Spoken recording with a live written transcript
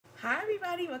Hi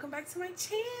everybody, welcome back to my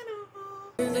channel.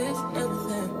 In and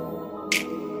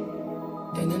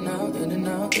out, in and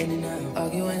out, in and out.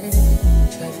 Arguing,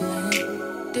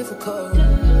 trifling, difficult.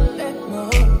 Let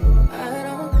go. I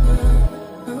don't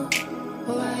know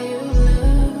why you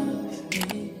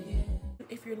love me.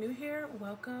 If you're new here,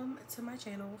 welcome to my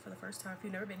channel for the first time. If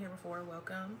you've never been here before,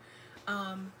 welcome.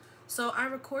 So I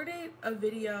recorded a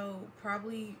video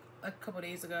probably a couple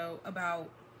days ago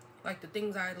about like the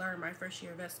things I learned my first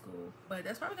year of vet school, but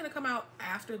that's probably gonna come out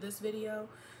after this video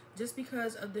just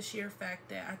because of the sheer fact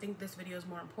that I think this video is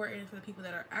more important for the people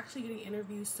that are actually getting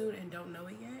interviews soon and don't know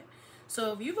it yet.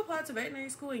 So if you've applied to veterinary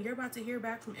school and you're about to hear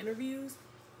back from interviews,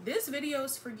 this video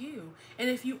is for you. And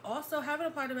if you also haven't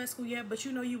applied to vet school yet, but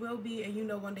you know you will be and you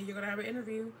know one day you're gonna have an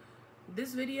interview,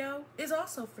 this video is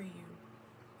also for you.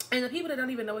 And the people that don't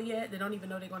even know it yet, they don't even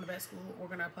know they're going to vet school or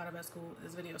gonna apply to vet school,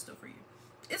 this video is still for you.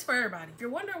 It's for everybody. If you're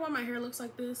wondering why my hair looks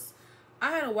like this, I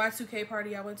had a Y2K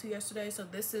party I went to yesterday, so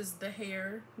this is the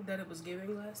hair that it was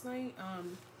giving last night.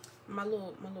 My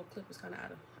little clip is kind of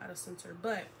out of center,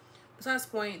 but besides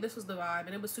the point, this was the vibe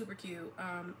and it was super cute.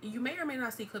 You may or may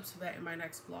not see clips of that in my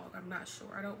next vlog. I'm not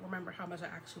sure. I don't remember how much I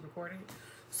actually recorded,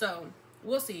 so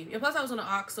we'll see. And plus I was on the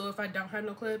aux, so if I don't have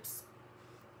no clips,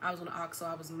 I was on the aux, so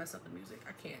I was messing up the music.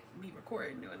 I can't be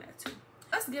recording doing that too.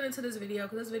 Let's get into this video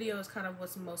because this video is kind of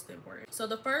what's most important. So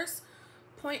the first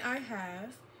point I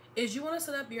have is you want to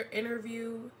set up your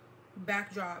interview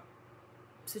backdrop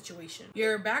situation.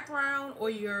 Your background or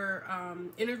your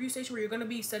interview station where you're going to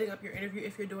be setting up your interview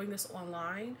if you're doing this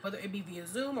online, whether it be via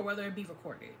Zoom or whether it be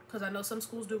recorded. Because I know some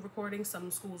schools do recording,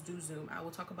 some schools do Zoom. I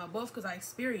will talk about both because I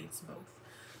experienced both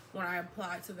when I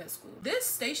applied to vet school. This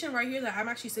station right here that I'm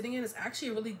actually sitting in is actually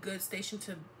a really good station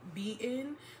to be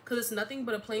in because it's nothing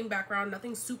but a plain background,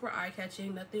 nothing super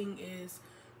eye-catching, nothing is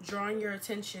drawing your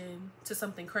attention to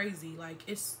something crazy. Like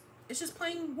it's just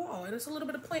plain wall and it's a little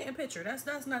bit of plant and picture. That's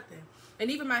nothing. And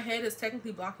even my head is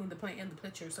technically blocking the plant and the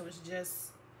picture, so it's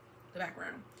just the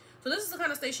background. So this is the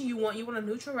kind of station you want. You want a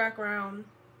neutral background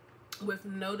with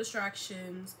no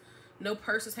distractions, no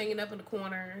purses hanging up in the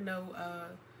corner, no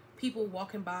people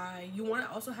walking by. You want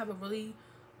to also have a really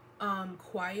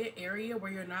quiet area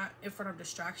where you're not in front of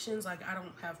distractions. Like I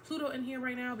don't have Pluto in here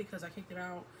right now because I kicked him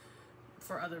out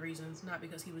for other reasons, not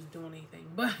because he was doing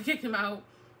anything, but I kicked him out.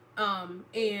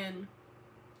 And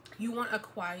you want a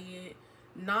quiet,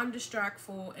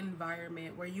 non-distractful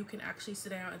environment where you can actually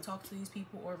sit down and talk to these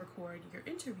people or record your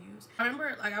interviews. I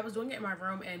remember like I was doing it in my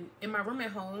room, and in my room at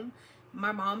home,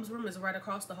 my mom's room is right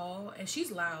across the hall and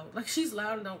she's loud. Like she's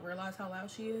loud and don't realize how loud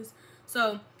she is.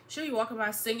 So she'll be walking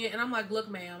by singing and I'm like, look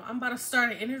ma'am, I'm about to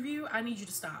start an interview. I need you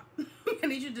to stop. I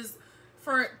need you to just,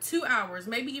 for 2 hours,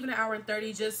 maybe even 1 hour and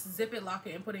 30, just zip it, lock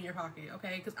it, and put it in your pocket,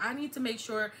 okay? Because I need to make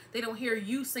sure they don't hear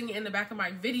you singing in the back of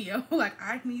my video. Like,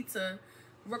 I need to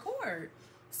record.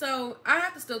 So I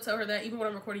have to still tell her that even when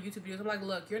I'm recording YouTube videos. I'm like,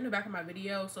 look, you're in the back of my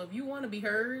video, so if you want to be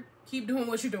heard, keep doing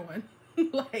what you're doing.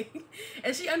 Like,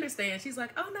 and she understands. She's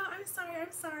like, oh no, I'm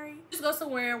sorry. Just go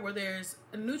somewhere where there's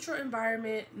a neutral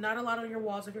environment, not a lot on your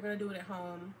walls if you're going to do it at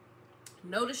home.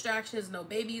 No distractions, no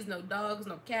babies, no dogs,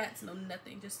 no cats, no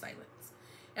nothing, just silence.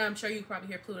 And I'm sure you probably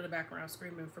hear Pluto in the background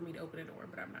screaming for me to open the door,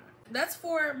 but I'm not. That's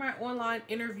for my online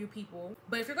interview people.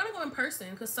 But if you're gonna go in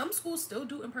person, because some schools still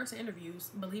do in-person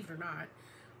interviews, believe it or not,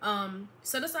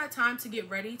 set aside time to get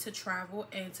ready to travel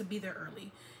and to be there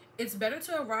early. It's better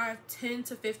to arrive 10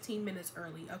 to 15 minutes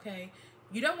early, okay?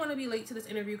 You don't want to be late to this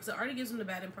interview because it already gives them the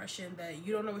bad impression that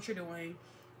you don't know what you're doing.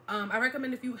 I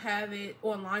recommend if you have it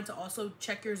online to also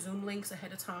check your Zoom links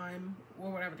ahead of time or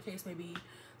whatever the case may be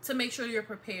to make sure you're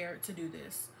prepared to do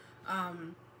this.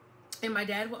 And my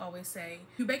dad will always say,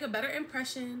 you make a better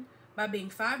impression by being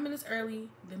 5 minutes early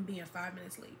than being 5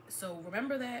 minutes late. So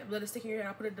remember that. Let it stick in your head.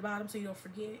 I'll put it at the bottom so you don't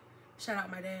forget. Shout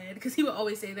out my dad because he would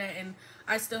always say that, and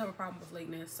I still have a problem with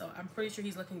lateness. So I'm pretty sure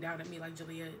he's looking down at me like,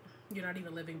 Juliet, you're not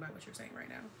even living by what you're saying right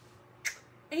now.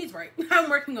 And he's right. I'm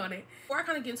working on it. Before I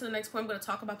kind of get into the next point, I'm going to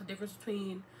talk about the difference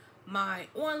between my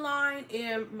online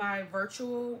and my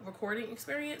virtual recording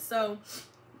experience. So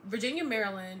Virginia,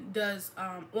 Maryland does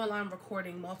online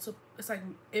recording, it's like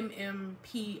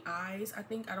MMPIs, I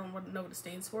think. I don't know what it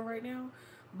stands for right now.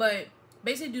 But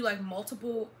basically do like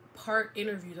multiple part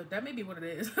interviews. That may be what it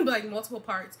is. But like multiple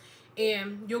parts.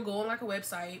 And you'll go on like a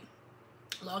website,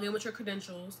 log in with your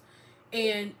credentials,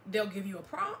 and they'll give you a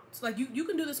prompt. Like you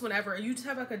can do this whenever. You just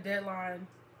have like a deadline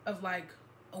of like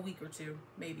a week or two,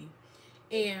 maybe.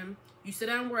 And you sit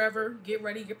down wherever, get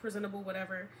ready, get presentable,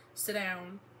 whatever, sit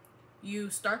down. You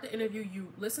start the interview,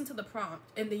 you listen to the prompt,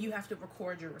 and then you have to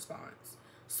record your response.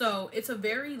 So it's a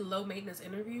very low maintenance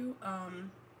interview.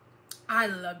 I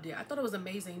loved it. I thought it was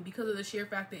amazing because of the sheer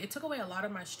fact that it took away a lot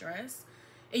of my stress.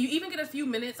 And you even get a few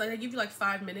minutes, like they give you like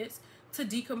 5 minutes to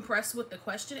decompress with the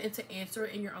question and to answer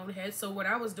it in your own head. So when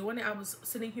I was doing it, I was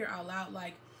sitting here out loud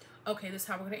like, okay, this is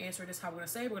how we're going to answer it. This is how we're going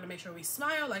to say it. We're going to make sure we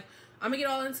smile. Like, I'm going to get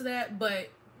all into that. But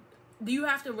do you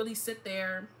have to really sit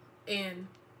there and,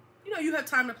 you know, you have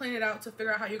time to plan it out to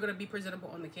figure out how you're going to be presentable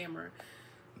on the camera.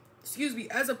 Excuse me.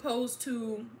 As opposed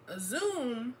to a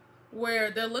Zoom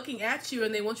where they're looking at you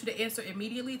and they want you to answer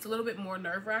immediately. It's a little bit more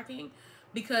nerve-wracking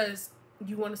because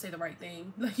you want to say the right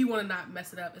thing. Like, you want to not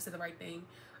mess it up and say the right thing.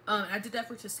 I did that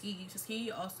for Tuskegee.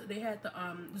 Tuskegee also, they had the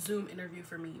Zoom interview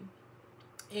for me.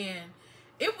 And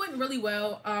it went really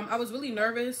well. I was really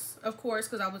nervous, of course,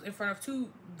 because I was in front of 2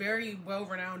 very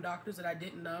well-renowned doctors that I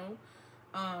didn't know.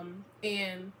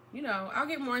 And, you know, I'll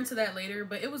get more into that later,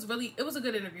 but it was a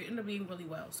good interview. It ended up being really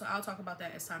well. So I'll talk about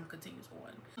that as time continues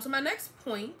on. So my next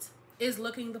point is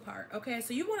looking the part, okay?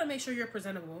 So you want to make sure you're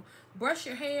presentable. Brush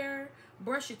your hair,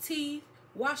 brush your teeth,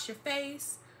 wash your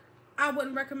face. I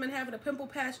wouldn't recommend having a pimple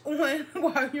patch on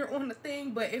while you're on the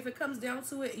thing, but if it comes down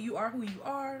to it, you are who you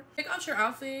are. Pick out your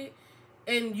outfit,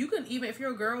 and you can even, if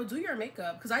you're a girl, do your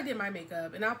makeup, because I did my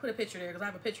makeup, and I'll put a picture there because I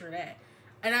have a picture of that.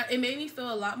 And it made me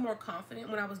feel a lot more confident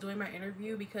when I was doing my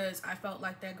interview because I felt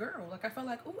like that girl. Like, I felt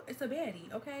like, oh, it's a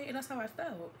baddie, okay? And that's how I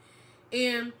felt.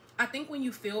 And I think when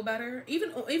you feel better,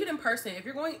 even in person, if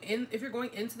you're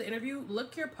going into the interview,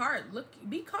 look your part.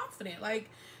 Be confident. Like,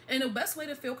 and the best way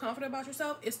to feel confident about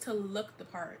yourself is to look the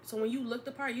part. So when you look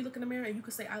the part, you look in the mirror and you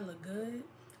can say, I look good.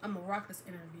 I'm gonna rock this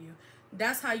interview.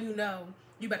 That's how you know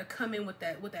you better come in with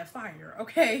that fire,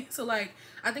 okay? So, like,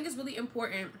 I think it's really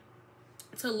important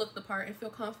to look the part and feel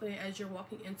confident as you're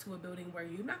walking into a building where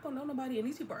you're not gonna know nobody and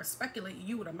these people are speculating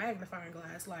you with a magnifying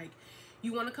glass. Like,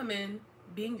 you want to come in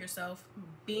being yourself,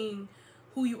 being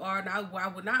who you are. Now, I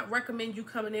would not recommend you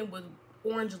coming in with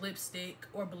orange lipstick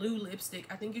or blue lipstick.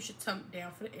 I think you should tone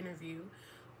down for the interview.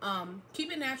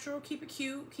 Keep it natural, keep it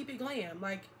cute, keep it glam,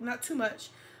 like not too much.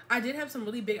 I did have some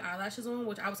really big eyelashes on,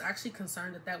 which I was actually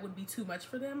concerned that would be too much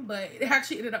for them, but it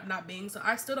actually ended up not being. So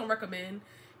I still don't recommend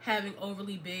having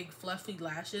overly big fluffy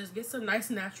lashes. Get some nice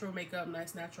natural makeup,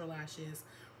 nice natural lashes.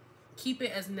 Keep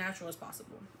it as natural as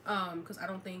possible, because I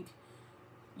don't think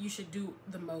you should do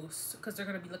the most, because they're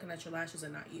going to be looking at your lashes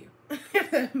and not you.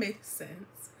 If that makes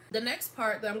sense. The next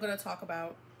part that I'm going to talk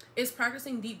about is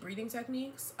practicing deep breathing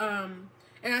techniques. And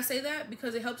I say that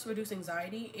because it helps reduce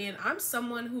anxiety. And I'm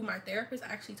someone who my therapist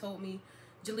actually told me,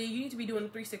 Jalea, you need to be doing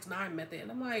the 3-6-9 method.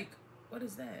 And I'm like, what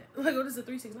is that? Like, what is the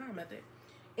 3-6-9 method?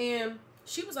 And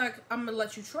she was like, I'm going to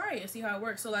let you try it and see how it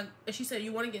works. So, like, and she said,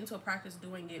 you want to get into a practice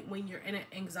doing it when you're in an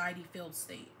anxiety-filled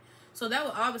state. So that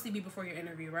will obviously be before your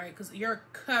interview, right? Because you're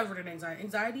covered in anxiety.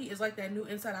 Anxiety is like that new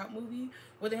Inside Out movie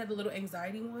where they had the little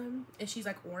anxiety one. And she's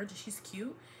like orange and she's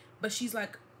cute. But she's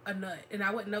like a nut. And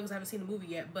I wouldn't know because I haven't seen the movie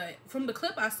yet. But from the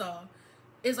clip I saw,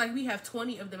 it's like we have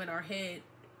 20 of them in our head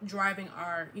driving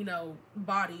our, you know,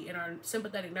 body and our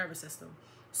sympathetic nervous system.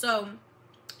 So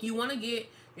you want to get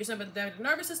your sympathetic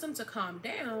nervous system to calm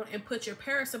down and put your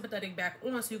parasympathetic back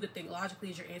on so you could think logically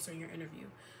as you're answering your interview.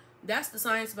 That's the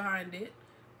science behind it.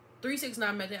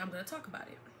 3-6-9 method, I'm going to talk about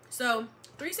it. So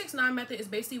 3-6-9 method is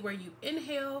basically where you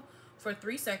inhale for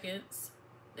 3 seconds.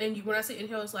 And when I say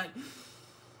inhale, it's like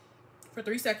for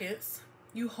 3 seconds.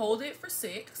 You hold it for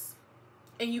 6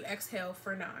 and you exhale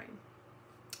for 9.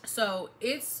 So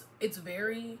it's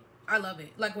very, I love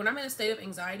it. Like when I'm in a state of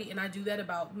anxiety and I do that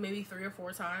about maybe 3 or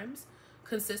 4 times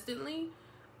consistently,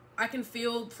 I can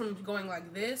feel from going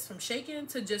like this, from shaking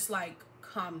to just like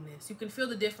calmness. You can feel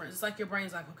the difference. It's like your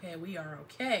brain's like, okay, we are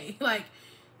okay. Like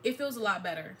it feels a lot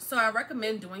better. So I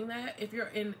recommend doing that if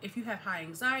you have high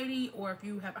anxiety, or if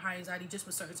you have high anxiety just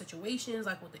with certain situations,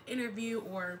 like with the interview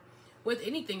or with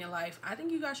anything in life. I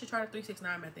think you guys should try the 3-6-9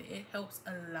 method. It helps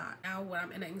a lot. Now when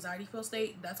I'm in an anxiety filled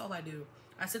state, that's all I do.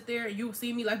 I sit there, you'll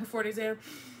see me like before the exam,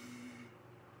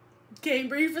 can't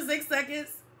breathe for 6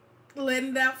 seconds, letting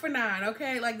it out for 9,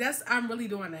 okay? Like I'm really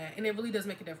doing that, and it really does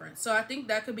make a difference. So I think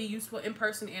that could be useful in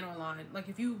person and online. Like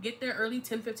if you get there early,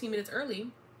 10-15 minutes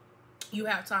early, you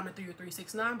have time to do your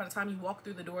 3-6-9. By the time you walk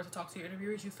through the door to talk to your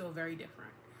interviewers, you feel very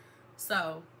different.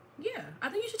 So yeah, I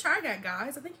think you should try that,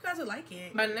 guys. I think you guys would like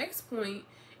it. My next point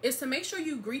is to make sure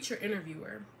you greet your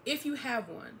interviewer if you have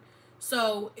one.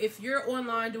 So if you're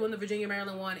online doing the Virginia,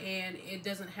 Maryland one and it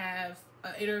doesn't have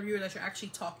an interviewer that you're actually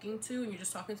talking to and you're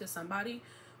just talking to somebody,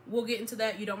 we'll get into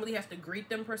that. You don't really have to greet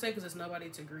them per se because there's nobody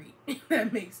to greet.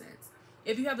 That makes sense.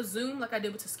 If you have a Zoom like I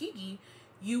did with Tuskegee,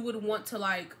 you would want to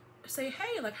like say,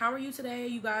 hey, like, how are you today?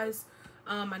 You guys,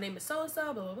 my name is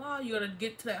so-and-so, blah, blah, blah. You're going to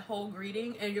get to that whole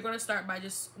greeting and you're going to start by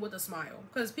just with a smile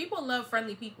because people love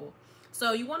friendly people.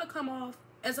 So you want to come off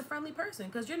as a friendly person,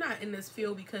 because you're not in this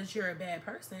field because you're a bad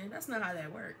person. That's not how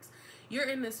that works. You're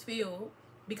in this field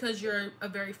because you're a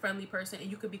very friendly person and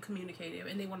you could be communicative,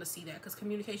 and they want to see that, because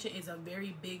communication is a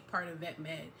very big part of vet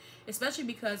med, especially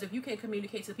because if you can't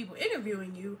communicate to the people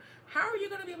interviewing you, how are you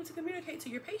going to be able to communicate to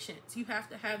your patients? You have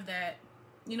to have that,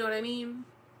 you know what I mean?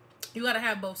 You got to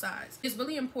have both sides. It's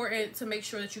really important to make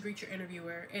sure that you greet your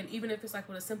interviewer, and even if it's like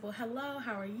with a simple hello,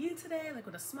 how are you today, like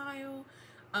with a smile,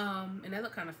 and that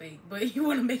look kind of fake, but you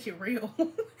want to make it real.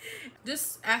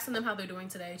 Just asking them how they're doing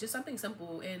today, just something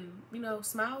simple, and you know,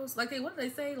 smiles, like what do they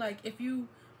say, like if you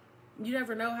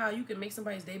never know how you can make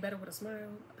somebody's day better with a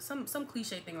smile, some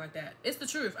cliche thing like that. It's the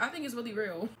truth. I think it's really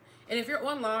real. And if you're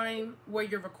online where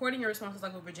you're recording your responses,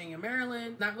 like with Virginia,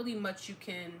 Maryland, not really much you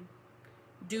can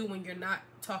do when you're not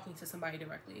talking to somebody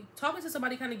directly. Talking to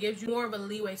somebody kind of gives you more of a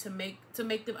leeway to make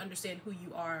them understand who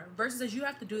you are, versus as you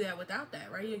have to do that without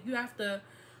that, right? You have to,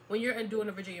 when you're doing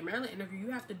a Virginia, Maryland interview,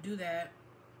 you have to do that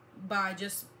by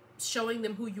just showing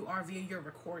them who you are via your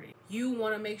recording. You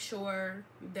want to make sure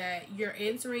that you're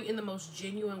answering in the most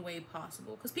genuine way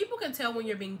possible, because people can tell when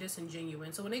you're being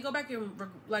disingenuous. So when they go back and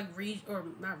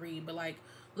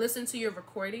listen to your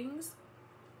recordings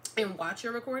and watch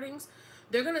your recordings,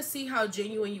 they're gonna see how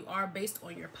genuine you are based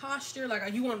on your posture. Like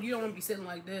you don't want to be sitting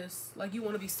like this. Like you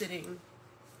want to be sitting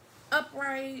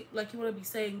upright. Like you want to be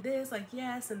saying this, like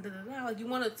yes, and da da da. Like you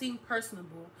want to seem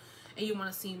personable, and you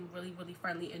want to seem really, really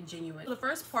friendly and genuine. So the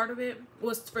first part of it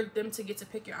was for them to get to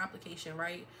pick your application,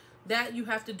 right? That you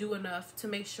have to do enough to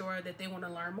make sure that they want to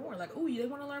learn more. Like, oh, they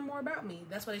want to learn more about me.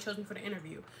 That's why they chose me for the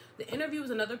interview. The interview is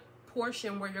another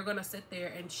portion where you're going to sit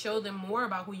there and show them more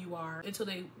about who you are until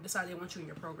they decide they want you in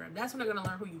your program. That's when they're going to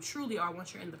learn who you truly are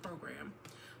once you're in the program.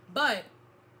 But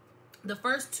the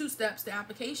first two steps, the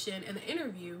application and the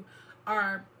interview,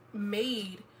 are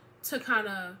made to kind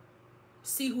of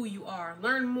see who you are,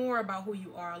 learn more about who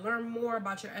you are, learn more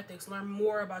about your ethics, learn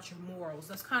more about your morals.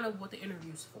 That's kind of what the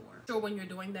interview's for. So when you're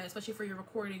doing that, especially for your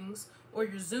recordings or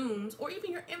your Zooms or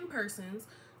even your in-persons,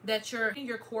 that you're in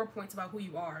your core points about who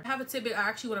you are. I have a tidbit I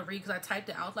actually want to read because I typed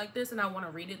it out like this and I want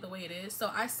to read it the way it is.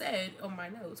 So I said on my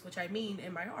notes, which I mean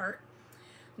in my heart,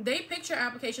 they picked your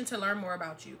application to learn more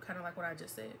about you, kind of like what I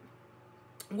just said,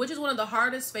 which is one of the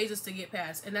hardest phases to get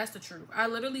past, and that's the truth. I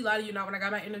literally lied to you not. When I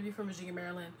got my interview from Virginia,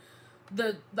 Maryland,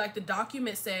 the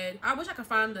document said, I wish I could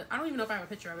find I don't even know if I have a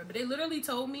picture of it, but they literally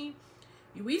told me,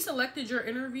 we selected your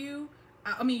interview,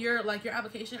 your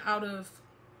application out of,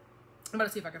 I'm about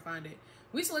to see if I can find it.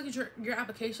 We selected your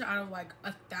application out of like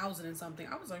 1,000 and something.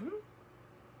 I was like,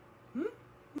 I'm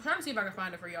trying to see if I can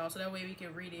find it for y'all so that way we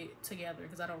can read it together,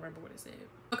 because I don't remember what it said.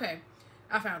 Okay,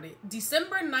 I found it.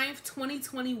 December 9th,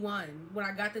 2021, when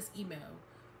I got this email.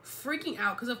 Freaking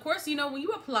out, because of course, you know, when you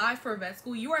apply for vet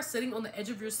school, you are sitting on the edge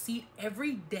of your seat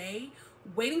every day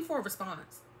waiting for a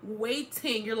response.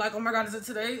 Waiting. You're like, oh my God, is it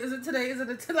today? Is it today? Is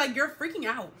it today? Like, you're freaking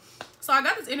out. So I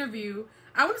got this interview.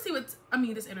 I want to see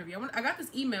this interview. I got this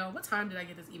email. What time did I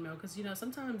get this email? Because, you know,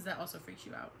 sometimes that also freaks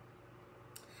you out.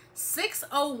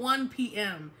 6:01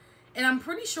 p.m. And I'm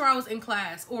pretty sure I was in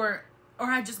class or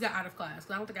I just got out of class,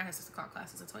 because I don't think I had 6 o'clock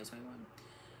classes in 2021.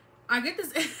 I get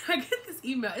this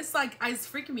email. It's like, it's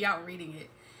freaking me out reading it.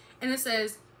 And it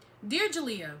says, Dear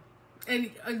Jalea,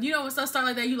 and you know, when stuff start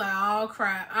like that, you like, oh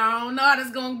crap, I don't know how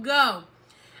this gonna go.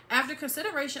 After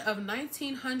consideration of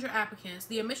 1,900 applicants,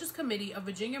 the admissions committee of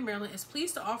Virginia, Maryland is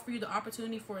pleased to offer you the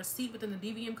opportunity for a seat within the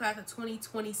DVM class of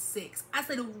 2026. I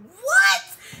said, what?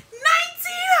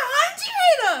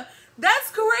 1,900?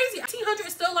 That's crazy. 1,900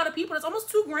 is still a lot of people. That's almost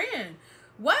 $2,000.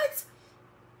 What?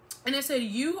 And it said,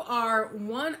 you are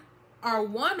one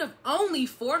of only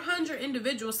 400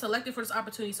 individuals selected for this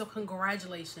opportunity, so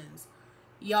congratulations.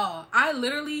 Y'all, I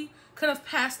literally could have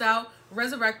passed out,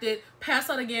 resurrected, passed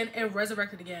out again, and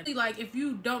resurrected again. Like, if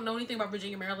you don't know anything about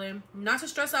Virginia, Maryland, not to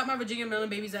stress out my Virginia, Maryland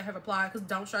babies that have applied, because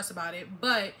don't stress about it,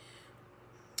 but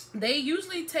they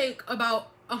usually take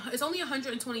about, it's only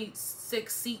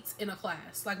 126 seats in a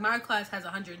class. Like, my class has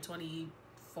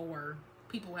 124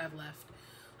 people have left.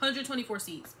 124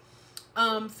 seats.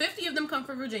 50 of them come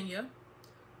from Virginia,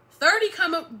 30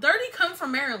 come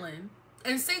from Maryland,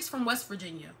 and 6 from West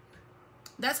Virginia.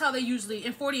 That's how they usually,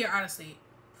 and 40 are out of state,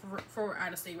 for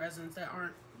out of state residents that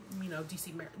aren't, you know,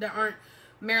 that aren't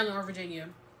Maryland or Virginia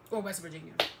or West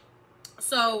Virginia.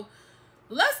 So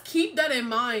let's keep that in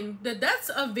mind,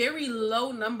 that's a very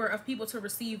low number of people to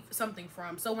receive something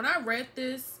from. So when I read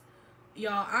this,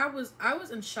 y'all, I was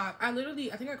in shock. I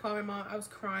think I called my mom. I was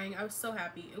crying. I was so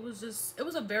happy. It was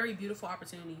a very beautiful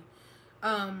opportunity.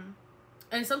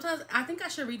 And sometimes I think I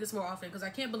should read this more often, because I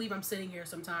can't believe I'm sitting here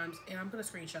sometimes, and I'm gonna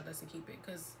screenshot this and keep it,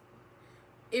 because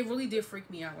it really did freak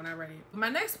me out when I read it. My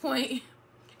next point,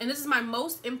 and this is my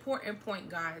most important point,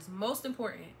 guys, most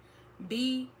important,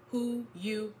 be who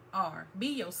you are. Be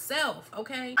yourself,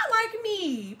 okay? Not like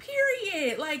me,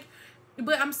 period. Like,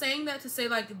 but I'm saying that to say,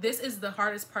 like, this is the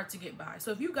hardest part to get by.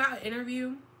 So if you got an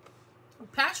interview,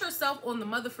 pat yourself on the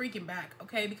mother freaking back,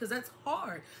 okay? Because that's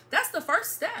hard. That's the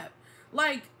first step.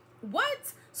 Like,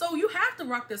 what? So you have to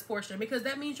rock this portion because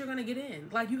that means you're gonna get in.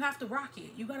 Like, you have to rock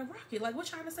it. You gotta rock it. Like, what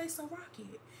trying to say? So rock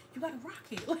it. You gotta rock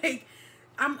it. Like,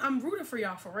 I'm rooting for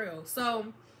y'all for real.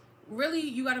 So really,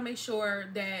 you gotta make sure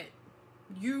that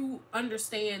you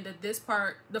understand that this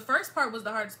part, the first part was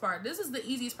the hardest part. This is the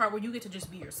easiest part where you get to just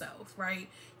be yourself, right?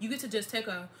 You get to just take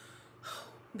a,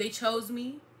 they chose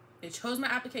me. They chose my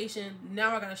application.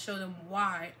 Now I gotta show them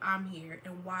why I'm here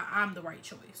and why I'm the right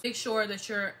choice. Make sure that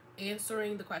you're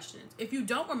answering the questions. If you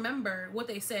don't remember what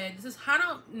they said, this is kind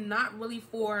of not really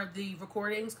for the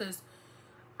recordings, because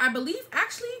I believe,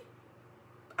 actually,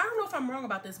 I don't know if I'm wrong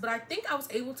about this, but I think I was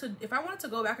able to, if I wanted to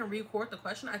go back and re-record the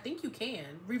question, I think you can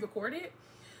re-record it.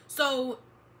 So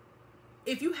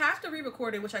if you have to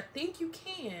re-record it, which I think you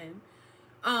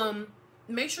can,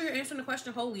 make sure you're answering the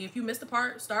question wholly. If you missed the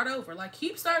part, start over. Like,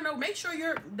 keep starting over. Make sure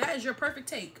that is your perfect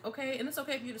take, okay? And it's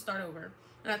okay for you to start over.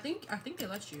 And I think they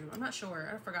let you. I'm not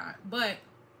sure. I forgot. But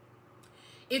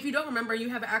if you don't remember, you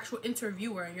have an actual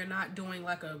interviewer and you're not doing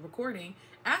like a recording,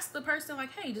 ask the person,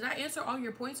 like, hey, did I answer all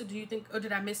your points, or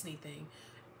did I miss anything?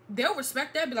 They'll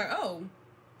respect that. Be like, oh,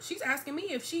 she's asking me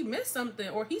if she missed something,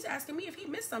 or he's asking me if he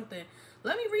missed something.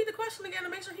 Let me read the question again to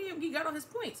make sure he got all his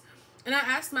points. And I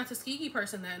asked my Tuskegee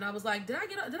person that, and I was like, did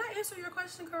I answer your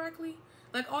question correctly?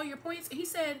 Like, all your points? And he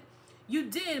said, you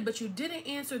did, but you didn't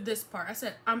answer this part. I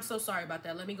said, I'm so sorry about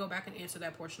that. Let me go back and answer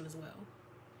that portion as well.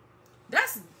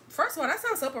 That's, first of all, that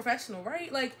sounds so professional,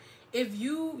 right? Like, if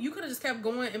you could have just kept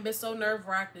going and been so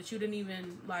nerve-wracked that you didn't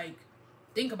even, like,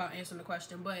 think about answering the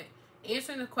question. But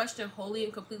answering the question wholly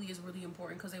and completely is really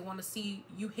important, because they want to see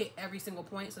you hit every single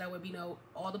point, so that way we know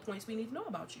all the points we need to know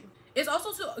about you. It's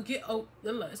also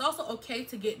it's also okay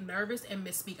to get nervous and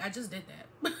misspeak. I just did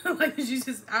that. Like,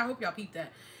 I hope y'all peeped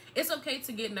that. It's okay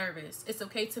to get nervous. It's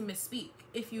okay to misspeak.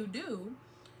 If you do,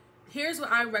 here's what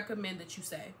I recommend that you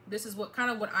say. This is what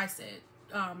I said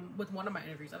with one of my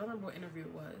interviews. I don't remember what interview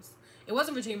it was. It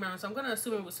wasn't Virginia Maryland, so I'm gonna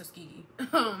assume it was Tuskegee.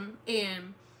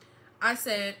 And I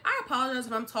said, I apologize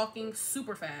if I'm talking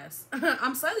super fast.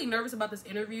 I'm slightly nervous about this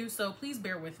interview, so please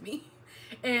bear with me.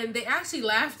 And they actually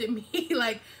laughed at me.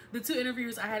 Like, the two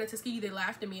interviewers I had at Tuskegee, they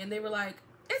laughed at me, and they were like,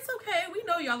 it's okay. We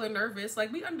know y'all are nervous.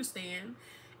 Like, we understand.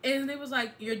 And they was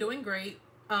like, you're doing great.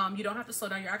 You don't have to slow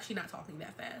down. You're actually not talking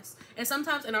that fast. And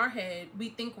sometimes in our head, we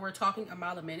think we're talking a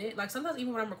mile a minute. Like, sometimes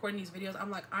even when I'm recording these videos,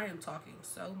 I'm like, I am talking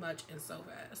so much and so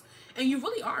fast. And you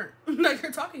really aren't. Like,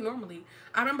 you're talking normally.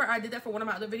 I remember I did that for one of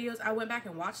my other videos. I went back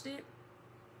and watched it.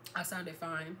 I sounded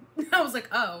fine. I was like,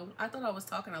 oh, I thought I was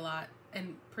talking a lot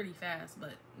and pretty fast,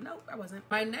 but nope, I wasn't.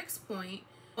 My next point,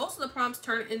 most of the prompts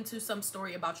turn into some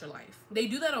story about your life. They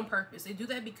do that on purpose. They do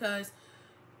that because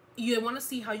you want to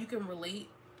see how you can relate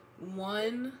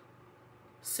one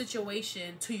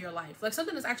situation to your life, like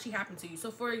something that's actually happened to you.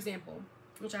 So for example,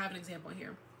 which I have an example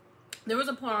here, there was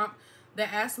a prompt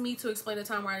that asked me to explain a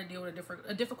time where I had to deal with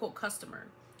a difficult customer,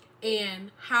 and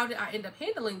how did I end up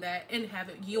handling that and have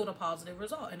it yield a positive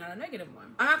result and not a negative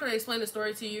one. I'm not going to explain the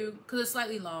story to you because it's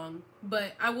slightly long,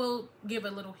 but I will give a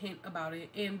little hint about it.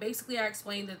 And basically I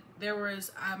explained that there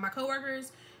was my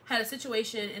coworkers had a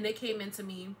situation, and they came into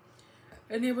me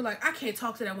and they were like, I can't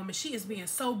talk to that woman. She is being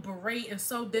so berate and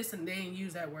so this, and they didn't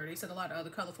use that word. They said a lot of other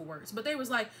colorful words. But they was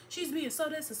like, she's being so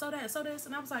this and so that and so this.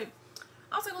 And I was like,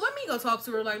 well, let me go talk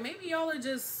to her. Like, maybe y'all are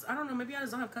just, I don't know, maybe y'all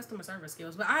just don't have customer service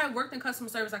skills. But I have worked in customer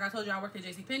service. Like I told you, I worked at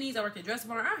JCPenney's. I worked at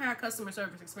Dressbarn. I had customer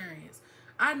service experience.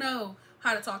 I know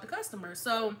how to talk to customers.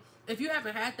 So if you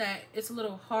haven't had that, it's a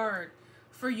little hard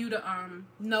for you to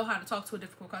know how to talk to a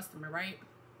difficult customer, right?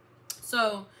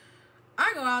 So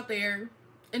I go out there.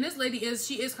 And this lady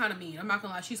she is kind of mean. I'm not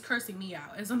gonna lie. She's cursing me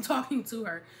out as I'm talking to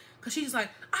her. Because she's like,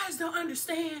 I just don't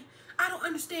understand. I don't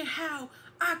understand how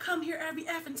I come here every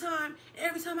effing time. And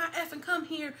every time I effing come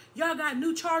here, y'all got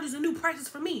new charges and new prices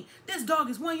for me. This dog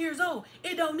is 1 year old.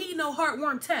 It don't need no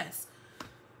heartworm test.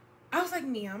 I was like,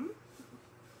 ma'am,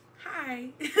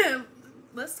 hi.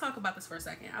 Let's talk about this for a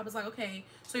second. I was like, okay,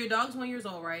 so your dog's 1 year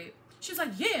old, right? She's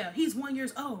like, yeah, he's 1 year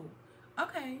old.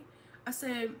 Okay. I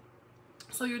said,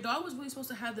 so your dog was really supposed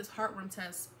to have this heartworm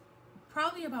test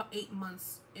probably about 8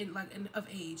 months of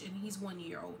age, and he's 1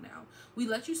 year old now. We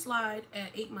let you slide at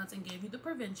 8 months and gave you the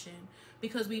prevention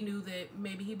because we knew that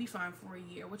maybe he'd be fine for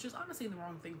a year, which is honestly the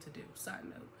wrong thing to do, side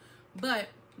note. But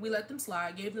we let them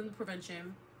slide, gave them the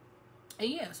prevention, And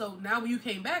yeah, so now when you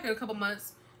came back in a couple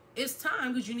months, it's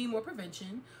time because you need more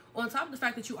prevention. On top of the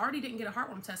fact that you already didn't get a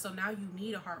heartworm test, so now you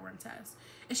need a heartworm test.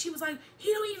 And she was like,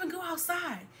 he don't even go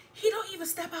outside. He don't even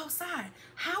step outside.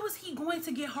 How is he going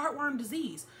to get heartworm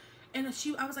disease? And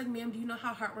I was like, ma'am, do you know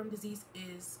how heartworm disease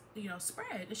is,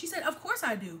 spread? And she said, of course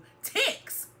I do.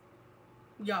 Ticks.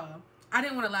 Y'all, I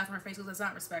didn't want to laugh in her face because that's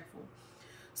not respectful.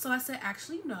 So I said,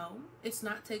 actually, no, it's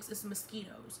not ticks, it's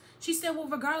mosquitoes. She said, well,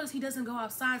 regardless, he doesn't go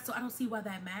outside, so I don't see why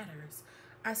that matters.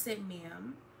 I said,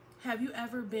 ma'am, have you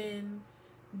ever been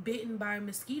bitten by a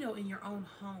mosquito in your own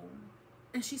home?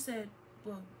 And she said,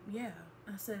 well, yeah.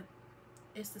 I said,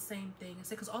 it's the same thing. I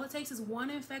said, because all it takes is one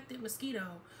infected mosquito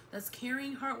that's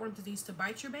carrying heartworm disease to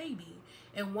bite your baby.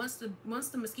 And once the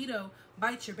mosquito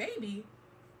bites your baby,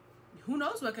 who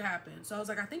knows what could happen. So I was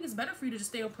like, I think it's better for you to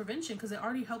just stay on prevention because it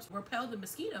already helps repel the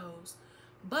mosquitoes.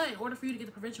 But in order for you to get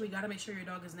the prevention, we got to make sure your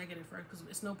dog is negative first, because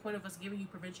it's no point of us giving you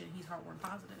prevention and he's heartworm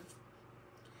positive.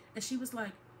 And she was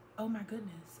like, oh my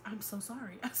goodness, I'm so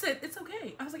sorry. I said, it's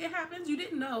okay. I was like, it happens. You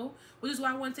didn't know, which is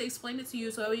why I wanted to explain it to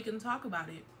you so we can talk about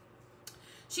it.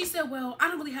 She said, well, I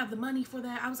don't really have the money for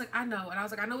that. I was like, I know. And I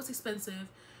was like, I know it's expensive.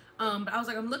 But I was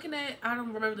like, I'm looking at, I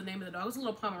don't remember the name of the dog. It was a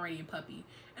little Pomeranian puppy.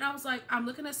 And I was like, I'm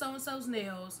looking at so-and-so's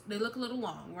nails. They look a little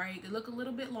long, right? They look a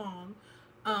little bit long.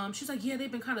 She's like, yeah,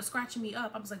 they've been kind of scratching me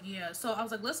up. I was like, yeah. So I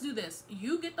was like, let's do this.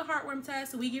 You get the heartworm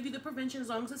test, and we give you the prevention as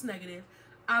long as it's negative.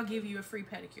 I'll give you a free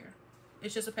pedicure.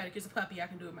 It's just a pedicure. It's a puppy. I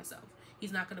can do it myself.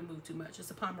 He's not going to move too much.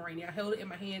 It's a Pomeranian. I held it in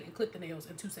my hand and clipped the nails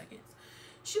in 2 seconds.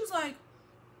 She was like,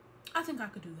 I think I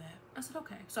could do that. I said,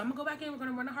 okay. So I'm going to go back in. We're going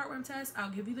to run a heartworm test.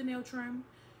 I'll give you the nail trim.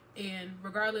 And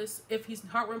regardless if he's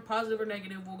heartworm positive or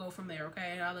negative, we'll go from there,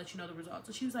 okay? And I'll let you know the results.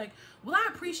 So she was like, well, I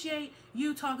appreciate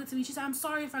you talking to me. She said, I'm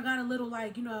sorry if I got a little,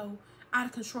 like, out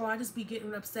of control. I just be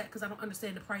getting upset because I don't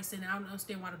understand the pricing and I don't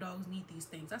understand why the dogs need these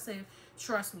things. I said,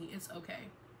 trust me, it's okay.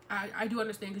 I do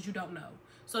understand because you don't know.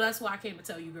 So that's why I came to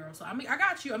tell you, girl. So I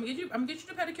got you. I'm gonna get you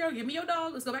the pedicure. Give me your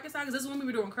dog. Let's go back inside, because this is when we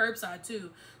were doing curbside too.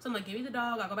 So I'm like, give me the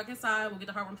dog. I'll go back inside. We'll get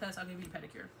the heartworm test. I'll give you the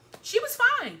pedicure. She was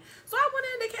fine. So I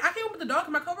went in. I came up with the dog,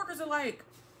 and my coworkers are like,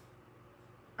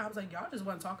 I was like, y'all just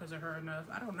wasn't talking to her enough.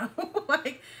 I don't know.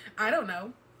 Like, I don't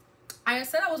know. I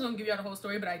said I wasn't going to give y'all the whole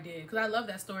story, but I did, because I love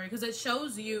that story, because it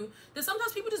shows you that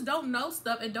sometimes people just don't know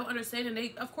stuff and don't understand,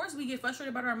 and of course, we get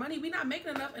frustrated about our money. We're not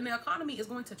making enough, and the economy is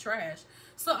going to trash.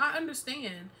 So I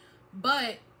understand,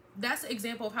 but that's an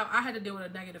example of how I had to deal with a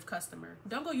negative customer.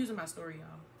 Don't go using my story,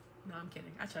 y'all. No, I'm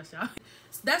kidding. I trust y'all.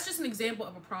 That's just an example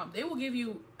of a prompt. They will give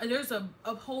you, there's a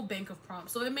whole bank of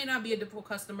prompts, so it may not be a difficult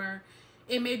customer.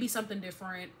 It may be something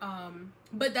different,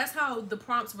 but that's how the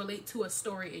prompts relate to a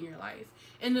story in your life.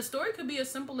 And the story could be as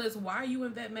simple as, why are you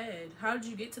in vet med? How did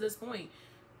you get to this point?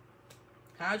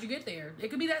 How did you get there? It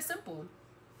could be that simple.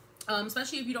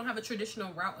 Especially if you don't have a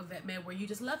traditional route of vet med where you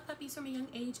just love puppies from a young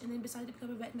age and then decide to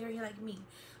become a veterinarian like me.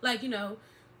 Like,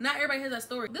 not everybody has that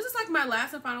story. This is like my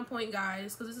last and final point,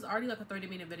 guys, because this is already like a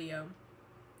 30-minute video.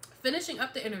 Finishing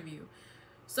up the interview.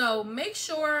 So make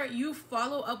sure you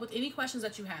follow up with any questions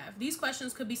that you have. These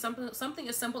questions could be something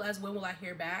as simple as, when will I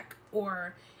hear back?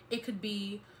 Or it could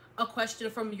be a question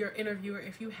from your interviewer,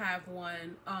 if you have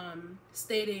one,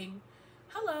 stating,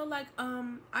 hello, like,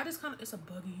 I just kind of, it's a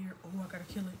bug in here. Oh, I gotta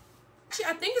kill it. Actually,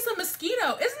 I think it's a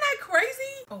mosquito. Isn't that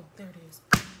crazy? Oh, there it is.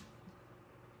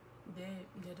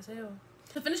 Dead as hell.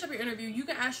 To finish up your interview, you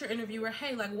can ask your interviewer,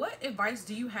 hey, like, what advice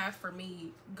do you have for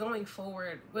me going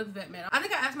forward with vet med? I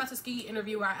think I asked my Tuskegee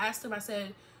interviewer, I asked him, I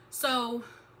said,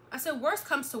 worst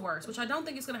comes to worst, which I don't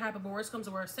think it's going to happen, but worst comes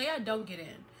to worst. Say I don't get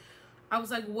in. I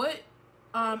was like, what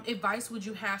advice would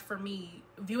you have for me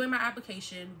viewing my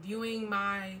application, viewing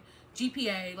my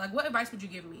GPA? Like, what advice would you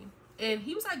give me? And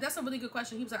he was like, that's a really good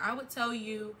question. He was like, I would tell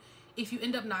you if you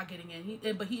end up not getting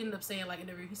in. But he ended up saying, like, in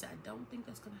the interview, he said, I don't think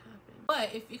that's going to happen.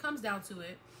 But if it comes down to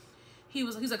it, he's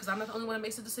like, because I'm not the only one that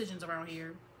makes the decisions around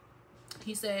here.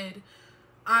 He said,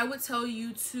 I would tell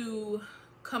you to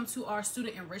come to our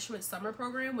student enrichment summer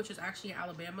program, which is actually in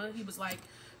Alabama. He was like,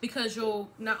 because you'll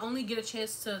not only get a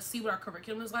chance to see what our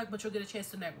curriculum is like, but you'll get a chance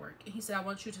to network. And he said, I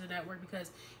want you to network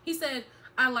because he said,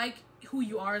 I like who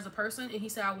you are as a person. And he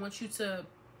said, I want you to,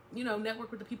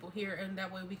 network with the people here. And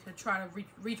that way we could try to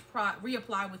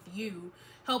reapply with you,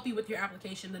 help you with your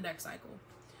application the next cycle.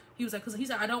 He was like, because he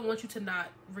said, I don't want you to not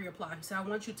reapply. He said, I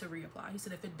want you to reapply. He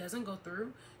said, if it doesn't go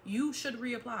through, you should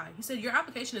reapply. He said, your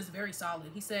application is very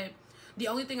solid. He said, the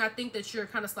only thing I think that you're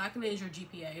kind of slacking in is your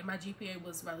GPA. And my GPA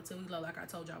was relatively low, like I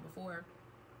told y'all before.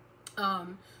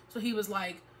 So he was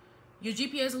like, your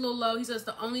GPA is a little low. He says,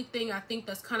 the only thing I think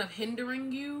that's kind of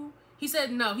hindering you. He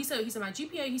said, no, he said my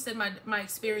GPA, he said my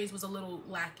experience was a little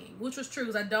lacking, which was true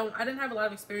because I didn't have a lot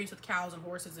of experience with cows and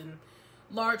horses and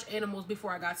large animals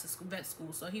before I got to vet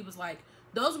school. So he was like,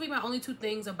 those would be my only 2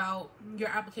 things about your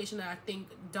application that I think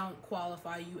don't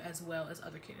qualify you as well as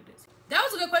other candidates. That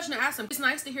was a good question to ask him. It's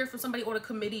nice to hear from somebody on a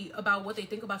committee about what they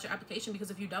think about your application,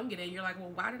 because if you don't get in, you're like,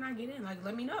 well, why didn't I get in? Like,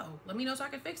 let me know. Let me know so I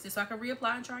can fix this, so I can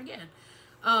reapply and try again.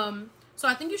 So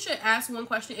I think you should ask one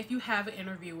question if you have an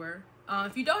interviewer.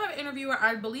 If you don't have an interviewer,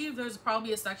 I believe there's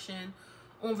probably a section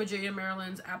on Virginia,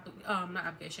 Maryland's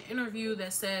interview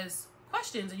that says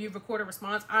questions, and you record a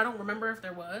response. I don't remember if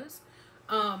there was,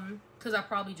 because I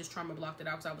probably just trauma blocked it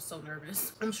out because I was so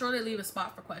nervous. I'm sure they leave a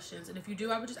spot for questions, and if you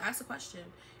do, I would just ask a question,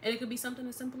 and it could be something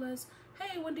as simple as,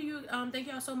 hey, when do you thank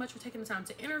y'all so much for taking the time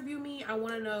to interview me. I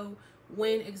want to know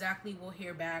when exactly we'll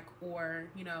hear back, or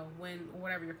you know, when,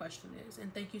 whatever your question is,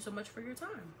 and thank you so much for your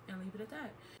time, and leave it at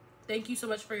that. Thank you so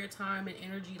much for your time and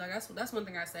energy. Like, that's one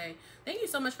thing I say. Thank you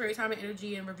so much for your time and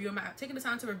energy and taking the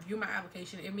time to review my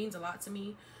application. It means a lot to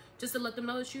me, just to let them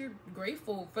know that you're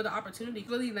grateful for the opportunity.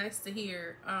 Really nice to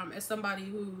hear, as somebody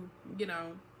who, you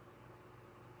know,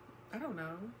 I don't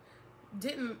know,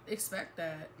 didn't expect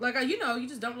that. Like, you know, you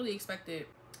just don't really expect it.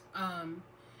 And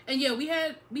yeah, we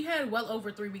had well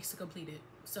over 3 weeks to complete it,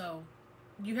 so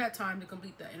you had time to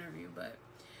complete that interview. But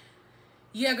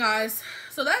yeah, guys,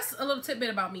 so that's a little tidbit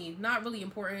about me. Not really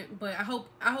important, but I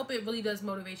hope it really does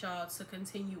motivate y'all to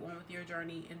continue on with your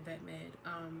journey in vet med.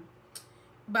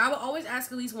 But I will always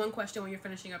ask at least one question when you're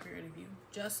finishing up your interview.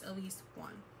 Just at least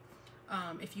one,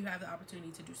 if you have the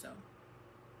opportunity to do so.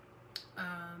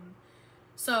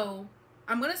 So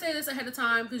I'm gonna say this ahead of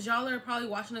time because y'all are probably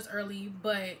watching this early,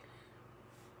 but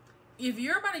if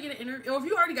you're about to get an interview, or if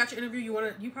you already got your interview,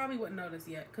 you probably wouldn't know this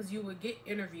yet, because you would get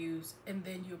interviews and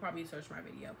then you would probably search my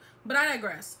video. But I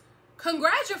digress.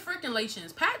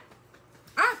 Congratulations, Pat.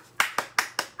 I'm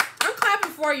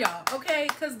clapping for y'all, okay?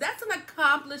 Because that's an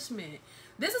accomplishment.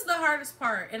 This is the hardest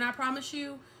part, and I promise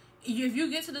you, if you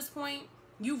get to this point,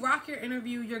 you rock your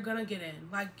interview, you're gonna get in.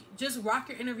 Like, just rock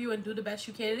your interview and do the best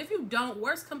you can. And if you don't,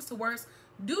 worst comes to worst,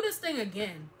 do this thing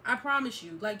again. I promise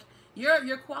you. Like,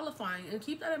 you're qualifying, and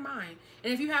keep that in mind.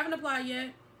 And if you haven't applied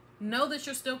yet, know that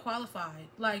you're still qualified.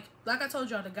 Like I told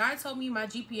y'all, the guy told me my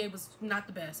GPA was not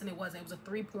the best, and it wasn't. It was a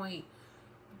 3 point,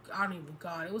 I don't even,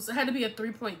 God, it had to be a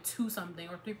 3.2 something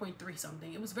or 3.3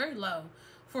 something. It was very low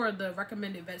for the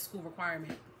recommended vet school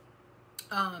requirement.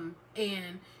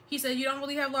 And he said, you don't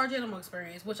really have large animal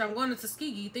experience, which I'm going to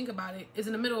Tuskegee, think about it, is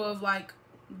in the middle of like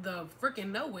the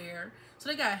freaking nowhere. So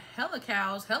they got hella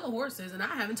cows, hella horses, and I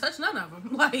haven't touched none of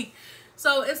them. Like,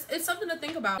 so it's something to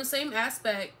think about. The same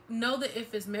aspect, know that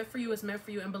if it's meant for you, it's meant for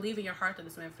you, and believe in your heart that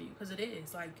it's meant for you, because it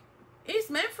is. Like,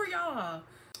 it's meant for y'all.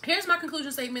 Here's my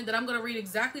conclusion statement that I'm going to read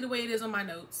exactly the way it is on my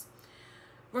notes.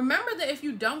 Remember that if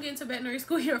you don't get into veterinary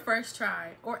school your first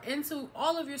try, or into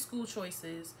all of your school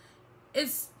choices,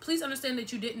 please understand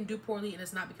that you didn't do poorly, and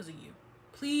it's not because of you.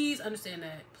 Please understand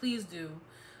that. Please do.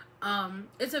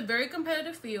 It's a very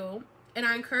competitive field, and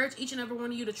I encourage each and every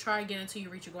one of you to try again until you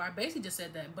reach your goal. I basically just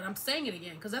said that, but I'm saying it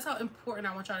again because that's how important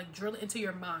I want y'all to drill it into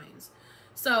your minds.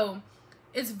 So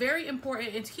it's very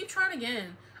important, and to keep trying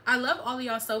again. I love all of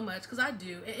y'all so much, because I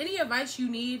do. And any advice you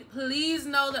need, please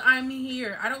know that I'm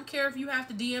here. I don't care if you have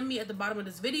to DM me at the bottom of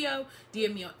this video,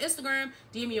 DM me on Instagram,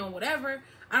 DM me on whatever.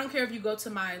 I don't care if you go to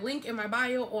my link in my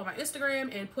bio or my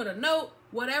Instagram and put a note.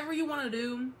 Whatever you want to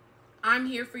do, I'm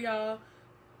here for y'all.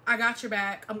 I got your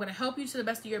back. I'm going to help you to the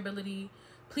best of your ability.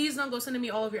 Please don't go sending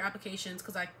me all of your applications,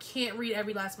 because I can't read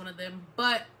every last one of them.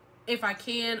 But if I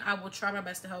can, I will try my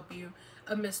best to help you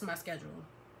amidst my schedule.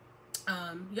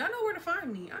 Y'all know where to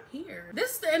find me. I'm here.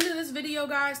 This is the end of this video,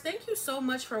 guys. Thank you so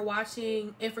much for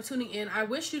watching and for tuning in. I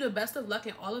wish you the best of luck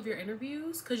in all of your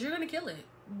interviews, because you're going to kill it.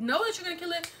 Know that you're going to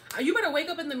kill it. You better wake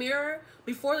up in the mirror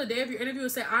before the day of your interview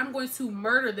and say, I'm going to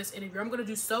murder this interview. I'm going to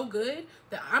do so good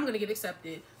that I'm going to get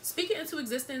accepted. Speak it into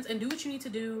existence and do what you need to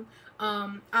do.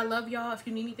 I love y'all. If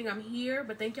you need anything, I'm here.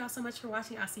 But thank y'all so much for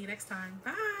watching. I'll see you next time.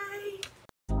 Bye.